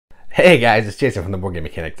Hey guys, it's Jason from the Boardgame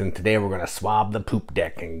Mechanics, and today we're going to swab the poop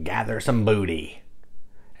deck and gather some booty.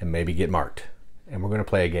 And maybe get marked. And we're going to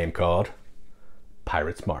play a game called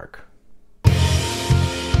Pirate's Mark.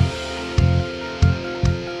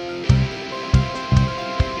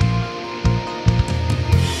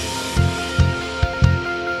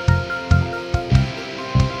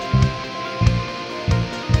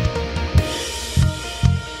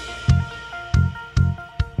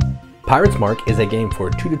 Pirate's Mark is a game for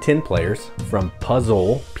 2 to 10 players from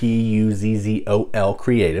Puzzle, Puzzol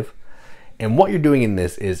Creative. And what you're doing in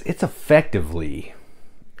this is it's effectively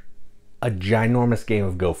a ginormous game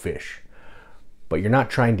of Go Fish. But you're not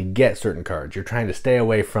trying to get certain cards. You're trying to stay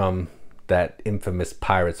away from that infamous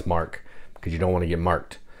Pirate's Mark because you don't want to get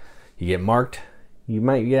marked. You get marked, you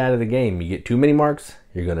might get out of the game. You get too many marks,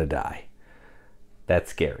 you're going to die. That's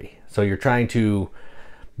scary. So you're trying to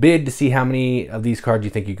bid to see how many of these cards you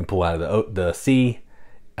think you can pull out of the sea.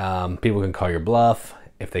 People can call your bluff.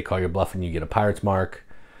 If they call your bluff and you get a Pirate's Mark,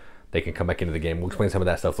 they can come back into the game. We'll explain some of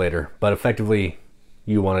that stuff later. But effectively,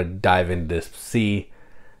 you want to dive into this sea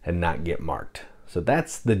and not get marked. So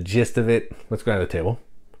that's the gist of it. Let's go down to the table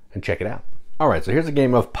and check it out. All right, so here's a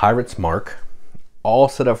game of Pirate's Mark, all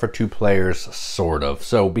set up for 2 players, sort of.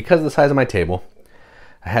 So because of the size of my table,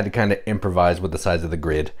 I had to kind of improvise with the size of the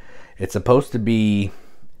grid. It's supposed to be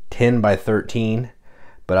 10 by 13,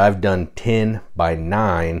 but I've done 10 by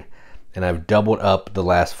 9, and I've doubled up the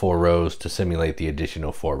last 4 rows to simulate the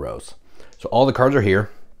additional 4 rows. So all the cards are here,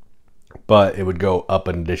 but it would go up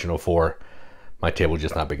an additional 4. My table's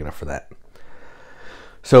just not big enough for that.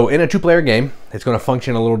 So in a 2-player game, it's going to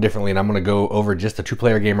function a little differently, and I'm going to go over just a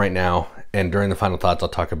 2-player game right now, and during the final thoughts, I'll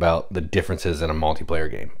talk about the differences in a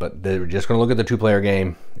multiplayer game. But we're just going to look at the 2-player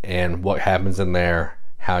game and what happens in there,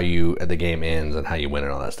 how the game ends, and how you win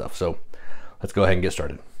and all that stuff. So let's go ahead and get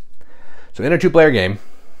started. So in a 2-player game,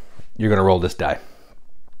 you're going to roll this die.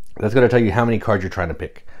 That's going to tell you how many cards you're trying to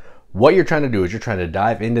pick. What you're trying to do is you're trying to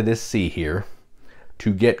dive into this sea here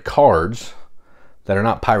to get cards that are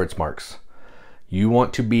not Pirate's Marks. You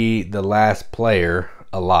want to be the last player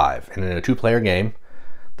alive. And in a 2-player game,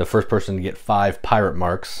 the first person to get 5 Pirate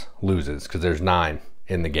Marks loses, because there's 9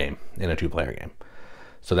 in the game in a 2-player game.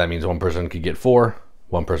 So that means one person could get 4,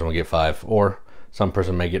 one person will get 5, or some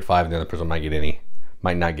person may get 5 and the other person might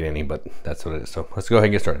not get any, but that's what it is. So let's go ahead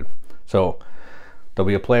and get started. So there'll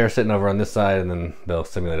be a player sitting over on this side, and then they'll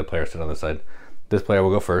simulate a player sitting on this side. This player will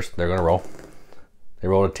go first. They're going to roll. They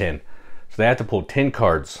roll a 10. So they have to pull 10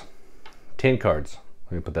 cards. 10 cards.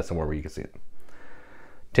 Let me put that somewhere where you can see it.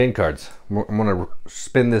 10 cards. I'm going to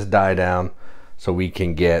spin this die down so we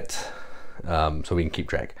can get, so we can keep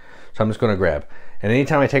track. So I'm just going to grab. And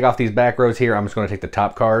anytime I take off these back rows here, I'm just going to take the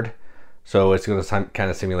top card. So it's going to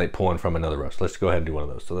kind of simulate pulling from another row. So let's go ahead and do one of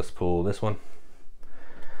those. So let's pull this one.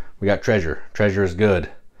 We got treasure. Treasure is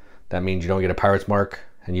good. That means you don't get a Pirate's Mark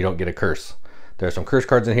and you don't get a curse. There's some curse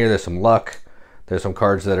cards in here. There's some luck. There's some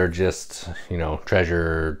cards that are just, you know,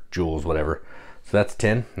 treasure, jewels, whatever. So that's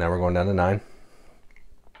 10. Now we're going down to 9.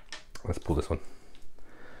 Let's pull this one.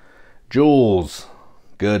 Jewels.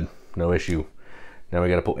 Good. No issue. Now we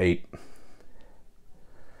got to pull 8.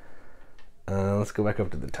 Let's go back up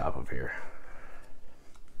to the top of here.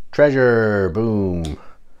 Treasure. Boom.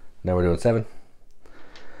 Now we're doing 7.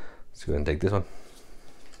 Let's go ahead and take this one.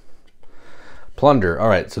 Plunder. All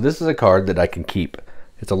right, so this is a card that I can keep.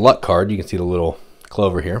 It's a luck card. You can see the little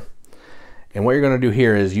clover here. And what you're going to do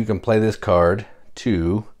here is you can play this card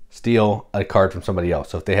to steal a card from somebody else.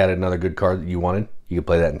 So if they had another good card that you wanted, you could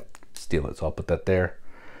play that and steal it. So I'll put that there.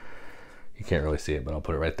 You can't really see it, but I'll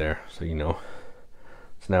put it right there so you know.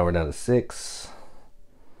 So now we're down to 6.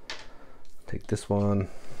 Take this one.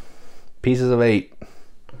 Pieces of 8.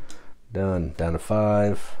 Done. Down to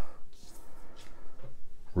 5.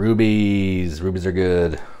 Rubies. Rubies are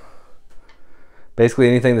good. Basically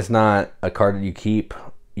anything that's not a card that you keep,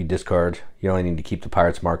 you discard. You only need to keep the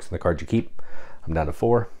Pirate's Marks in the card you keep. I'm down to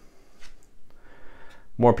 4.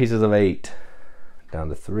 More pieces of 8. Down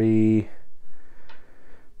to 3.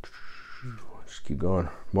 Just keep going.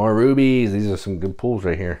 More rubies. These are some good pulls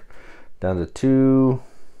right here. Down to 2.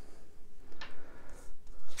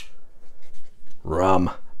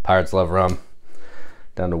 Rum. Pirates love rum.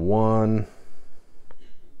 Down to 1.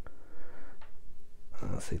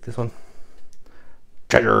 Let's take this one.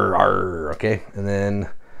 Treasure. Arr, okay, and then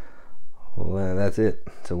well, that's it.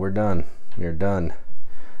 So we're done. We're done.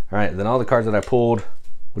 All right, then all the cards that I pulled,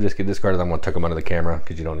 we'll just get discarded. I'm going to tuck them under the camera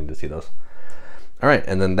because you don't need to see those. All right,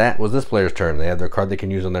 and then that was this player's turn. They have their card they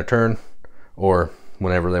can use on their turn, or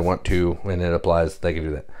whenever they want to, when it applies, they can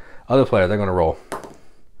do that. Other player, they're going to roll.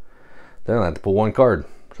 They're going to have to pull 1 card.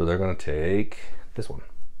 So they're going to take this one.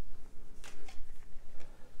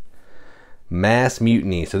 Mass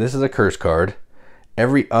Mutiny. So this is a curse card.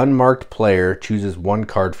 Every unmarked player chooses one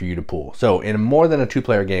card for you to pull. So in more than a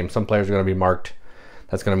 2-player game, some players are going to be marked.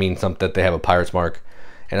 That's going to mean that they have a pirate's mark,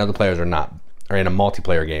 and other players are not. Or in a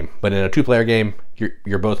multiplayer game. But in a 2-player game,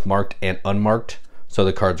 you're both marked and unmarked. So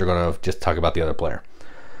the cards are going to just talk about the other player.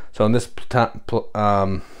 So in this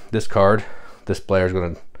this card, this player is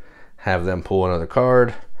going to have them pull another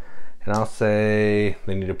card, and I'll say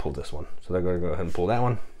they need to pull this one. So they're going to go ahead and pull that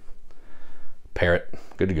one. Parrot,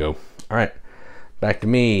 good to go. All right, back to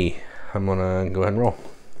me. I'm gonna go ahead and roll.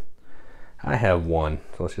 I have 1,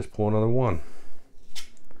 so let's just pull another 1.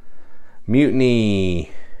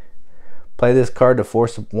 Mutiny. Play this card to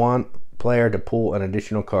force one player to pull an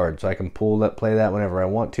additional card. So I can play that whenever I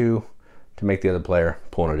want to make the other player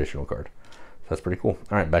pull an additional card. So that's pretty cool.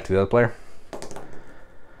 All right, back to the other player.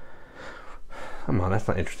 Come on, that's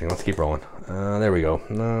not interesting. Let's keep rolling. There we go.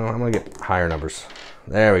 No, I'm gonna get higher numbers.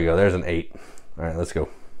 There we go. There's an 8. All right, let's go.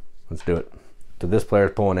 Let's do it. So this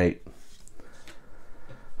player's pulling 8.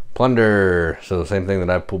 Plunder. So the same thing that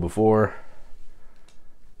I've pulled before.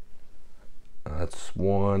 That's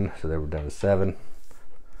 1. So they were down to 7.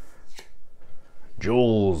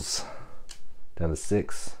 Jewels. Down to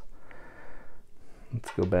 6.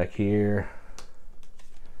 Let's go back here.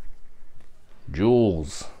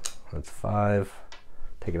 Jewels. That's 5.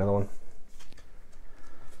 Take another one.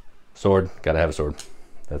 Sword. Gotta have a sword.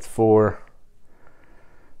 That's 4.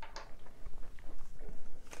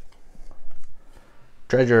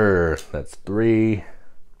 Treasure. That's 3.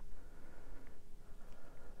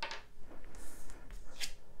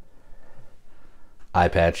 Eye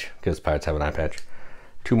patch, because pirates have an eye patch.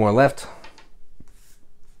 2 more left.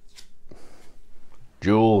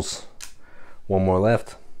 Jewels. 1 more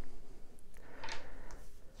left.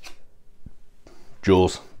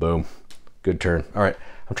 Jewels. Boom. Good turn. All right.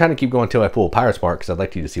 I'm trying to keep going until I pull a pirate's mark because I'd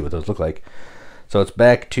like you to see what those look like. So it's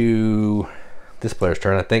back to this player's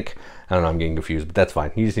turn, I think. I don't know. I'm getting confused, but that's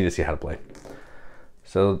fine. You just need to see how to play.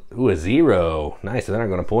 So, ooh, a 0. Nice. So they're not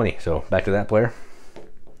going to pull any. So back to that player.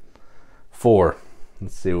 4.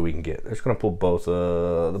 Let's see what we can get. They're just going to pull both.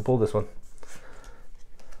 They'll pull this one.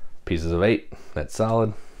 Pieces of 8. That's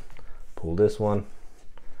solid. Pull this one.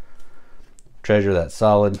 Treasure. That's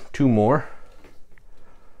solid. 2 more.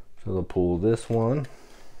 So they'll pull this one.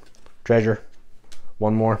 Treasure.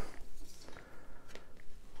 1 more.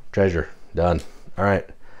 Treasure. Done. All right.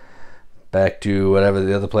 Back to whatever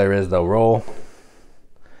the other player is. They'll roll.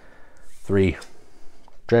 3.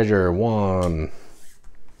 Treasure. 1.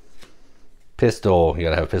 Pistol. You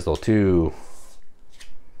gotta have a pistol. 2.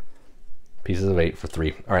 Pieces of 8 for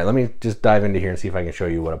 3. All right, let me just dive into here and see if I can show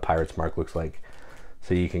you what a pirate's mark looks like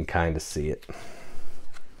so you can kind of see it.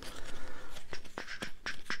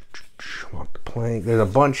 Mark the plank. There's a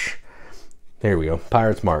bunch. There we go.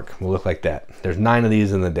 Pirate's mark will look like that. There's 9 of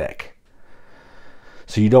these in the deck.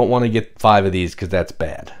 So you don't want to get 5 of these because that's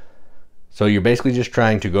bad. So you're basically just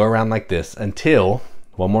trying to go around like this until,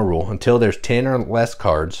 one more rule, until there's 10 or less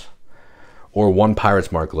cards or 1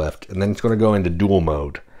 pirate's mark left. And then it's going to go into duel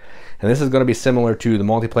mode. And this is going to be similar to the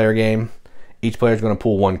multiplayer game. Each player is going to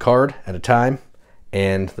pull 1 card at a time.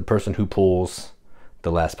 And the person who pulls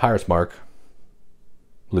the last pirate's mark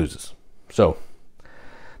loses. So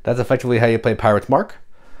that's effectively how you play pirate's mark.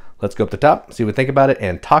 Let's go up the top, see what we think about it,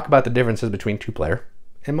 and talk about the differences between 2-player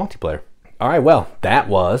and multiplayer. All right, well, that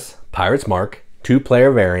was Pirate's Mark,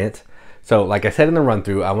 2-player variant. So like I said in the run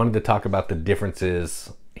through, I wanted to talk about the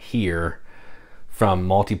differences here from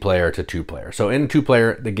multiplayer to 2-player. So in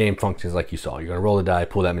 2-player, the game functions like you saw. You're gonna roll the die,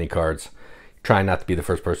 pull that many cards, try not to be the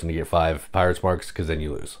first person to get 5 Pirate's Marks because then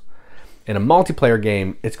you lose. In a multiplayer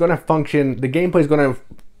game, it's gonna function, the gameplay is gonna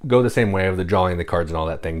go the same way of the drawing the cards and all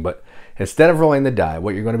that thing, but instead of rolling the die,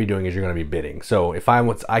 what you're going to be doing is you're going to be bidding. So if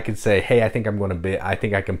I could say, hey, I think I'm going to bid, I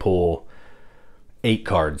think I can pull 8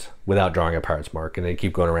 cards without drawing a pirate's mark, and then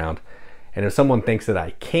keep going around. And if someone thinks that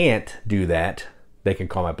I can't do that, they can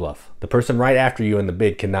call my bluff. The person right after you in the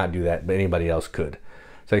bid cannot do that, but anybody else could.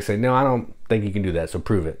 So they say, no, I don't think you can do that, so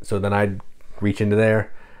prove it. So then I'd reach into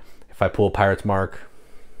there. If I pull a pirate's mark,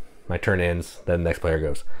 my turn ends, then the next player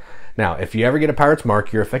goes. Now, if you ever get a pirate's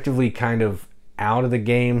mark, you're effectively kind of out of the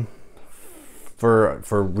game for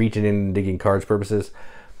reaching in and digging cards purposes,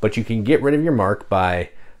 but you can get rid of your mark by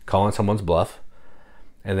calling someone's bluff,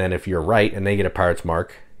 and then if you're right and they get a pirate's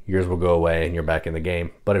mark, yours will go away and you're back in the game.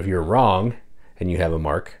 But if you're wrong and you have a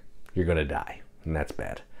mark, you're going to die, and that's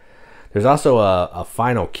bad. There's also a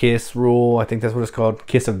final kiss rule, I think that's what it's called,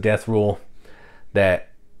 kiss of death rule, that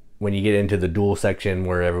when you get into the duel section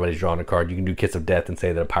where everybody's drawing a card, you can do kiss of death and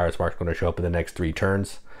say that a pirate's mark is going to show up in the next 3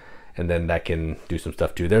 turns. And then that can do some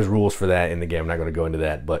stuff too. There's rules for that in the game. I'm not going to go into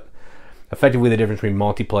that, but effectively the difference between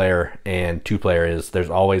multiplayer and 2-player is there's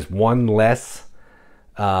always one less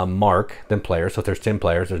mark than players. So if there's 10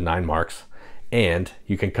 players, there's 9 marks. And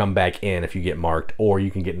you can come back in if you get marked, or you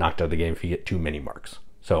can get knocked out of the game if you get too many marks.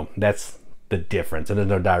 So that's the difference. And there's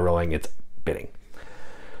no die rolling, it's bidding.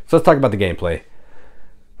 So let's talk about the gameplay.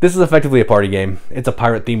 This is effectively a party game. It's a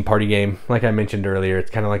pirate-themed party game. Like I mentioned earlier, it's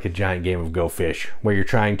kind of like a giant game of Go Fish, where you're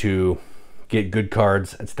trying to get good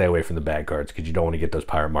cards and stay away from the bad cards because you don't want to get those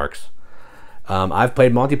pirate marks. I've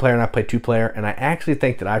played multiplayer and I've played 2-player, and I actually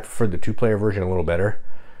think that I prefer the 2-player version a little better.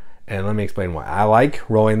 And let me explain why. I like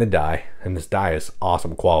rolling the die, and this die is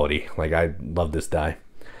awesome quality. Like, I love this die.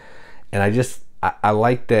 And I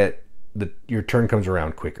like that your turn comes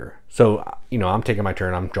around quicker. So, you know, I'm taking my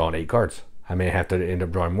turn, I'm drawing 8 cards. I may have to end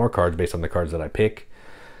up drawing more cards based on the cards that I pick.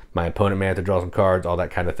 My opponent may have to draw some cards, all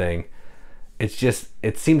that kind of thing. It's just,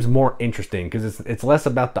 it seems more interesting because it's less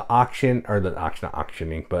about the auction, or the auction, not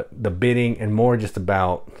auctioning, but the bidding, and more just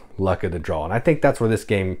about luck of the draw. And I think that's where this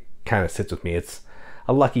game kind of sits with me. It's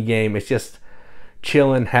a lucky game. It's just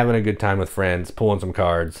chilling, having a good time with friends, pulling some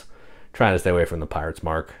cards, trying to stay away from the pirate's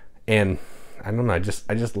mark. And I don't know, I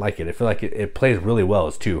just like it. I feel like it plays really well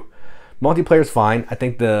as 2. Multiplayer's fine. I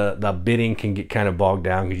think the bidding can get kind of bogged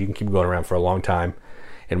down because you can keep going around for a long time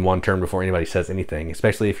in one turn before anybody says anything,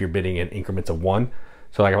 especially if you're bidding in increments of 1.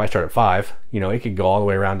 So like if I start at 5, you know, it could go all the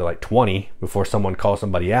way around to like 20 before someone calls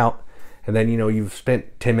somebody out, and then, you know, you've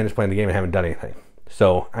spent 10 minutes playing the game and haven't done anything.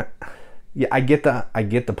 So yeah, I get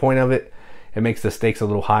the point of it. It makes the stakes a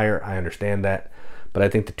little higher. I understand that, but I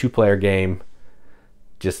think the 2-player game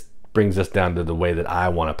just brings us down to the way that I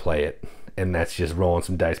want to play it, and that's just rolling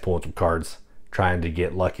some dice, pulling some cards, trying to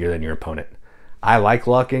get luckier than your opponent. I like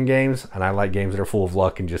luck in games, and I like games that are full of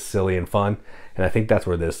luck and just silly and fun, and I think that's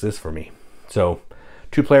where this is for me. So,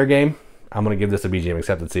 2-player game, I'm going to give this a BGM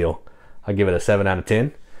accepted seal. I'll give it a 7 out of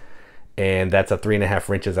 10, and that's a 3.5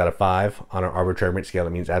 wrenches out of 5 on our arbitrary wrench scale. That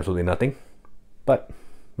means absolutely nothing, but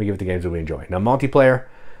we give it the games that we enjoy. Now, multiplayer,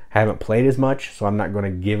 I haven't played as much, so I'm not going to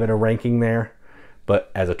give it a ranking there, but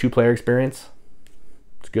as a 2-player experience,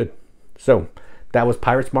 it's good. So, that was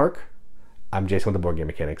Pirate's Mark. I'm Jason with the Board Game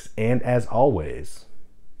Mechanics, and as always,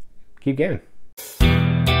 keep gaming.